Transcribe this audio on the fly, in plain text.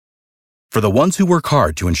For the ones who work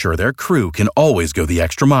hard to ensure their crew can always go the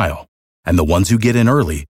extra mile, and the ones who get in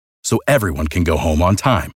early so everyone can go home on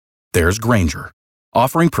time, there's Grainger,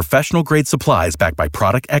 offering professional-grade supplies backed by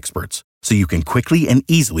product experts so you can quickly and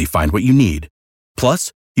easily find what you need.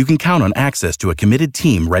 Plus, you can count on access to a committed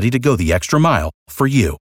team ready to go the extra mile for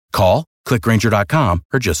you. Call, click Grainger.com,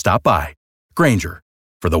 or just stop by. Grainger,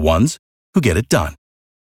 for the ones who get it done.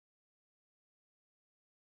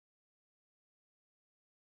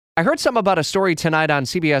 I heard something about a story tonight on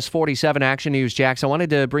CBS 47 Action News, Jax. I wanted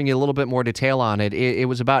to bring you a little bit more detail on it. It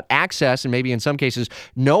was about access, and maybe in some cases,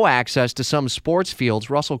 no access to some sports fields.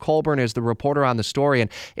 Russell Colburn is the reporter on the story,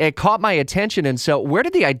 and it caught my attention. And so where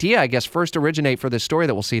did the idea, I guess, first originate for this story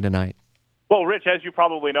that we'll see tonight? Well, Rich, as you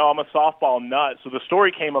probably know, I'm a softball nut. So the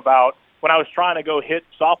story came about when I was trying to go hit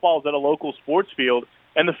softballs at a local sports field,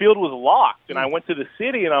 and the field was locked. And I went to the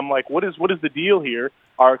city, and I'm like, what is the deal here?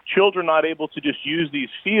 Are children not able to just use these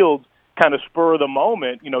fields kind of spur of the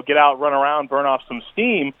moment, get out, run around, burn off some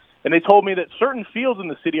steam? And they told me that certain fields in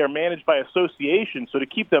the city are managed by associations. So to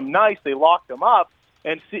keep them nice, they lock them up,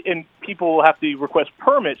 and people will have to request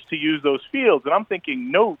permits to use those fields. And I'm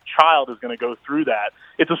thinking no child is going to go through that.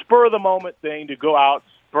 It's a spur of the moment thing to go out,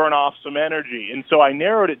 burn off some energy. And so I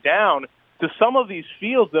narrowed it down to some of these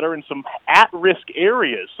fields that are in some at-risk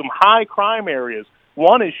areas, some high crime areas.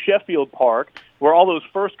 One is Sheffield Park, where all those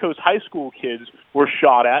First Coast High School kids were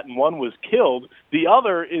shot at, and one was killed. The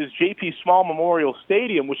other is J.P. Small Memorial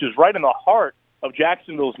Stadium, which is right in the heart of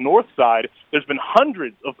Jacksonville's north side. There's been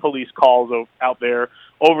hundreds of police calls out there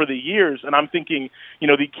over the years, and I'm thinking,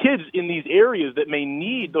 the kids in these areas that may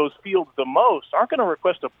need those fields the most aren't going to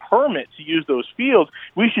request a permit to use those fields.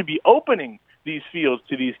 We should be opening these fields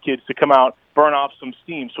to these kids to come out, burn off some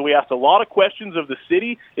steam. So we asked a lot of questions of the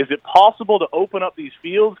city. Is it possible to open up these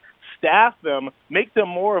fields, staff them, make them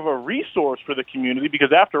more of a resource for the community?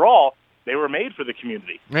 Because after all, they were made for the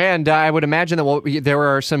community. And I would imagine that there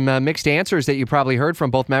are some mixed answers that you probably heard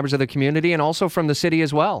from both members of the community and also from the city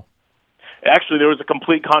as well. Actually, there was a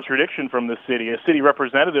complete contradiction from the city. A city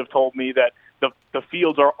representative told me that the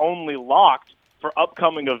fields are only locked for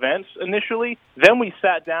upcoming events initially. Then we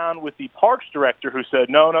sat down with the parks director who said,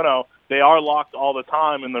 no, they are locked all the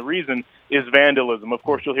time, and the reason is vandalism. Of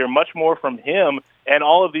course, you'll hear much more from him and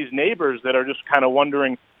all of these neighbors that are just kind of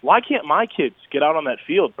wondering, why can't my kids get out on that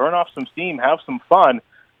field, burn off some steam, have some fun?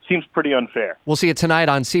 Seems pretty unfair. We'll see it tonight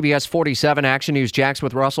on CBS 47 Action News, Jax,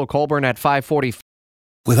 with Russell Colburn at 5:45.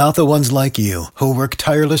 Without the ones like you, who work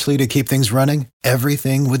tirelessly to keep things running,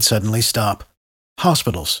 everything would suddenly stop.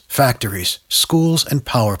 Hospitals, factories, schools, and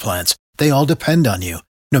power plants, they all depend on you.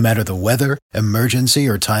 No matter the weather, emergency,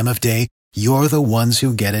 or time of day, you're the ones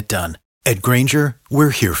who get it done. At Grainger,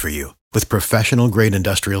 we're here for you with professional-grade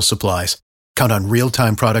industrial supplies. Count on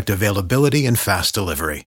real-time product availability and fast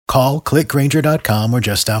delivery. Call, click Grainger.com, or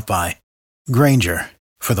just stop by. Grainger,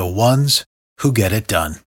 for the ones who get it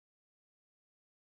done.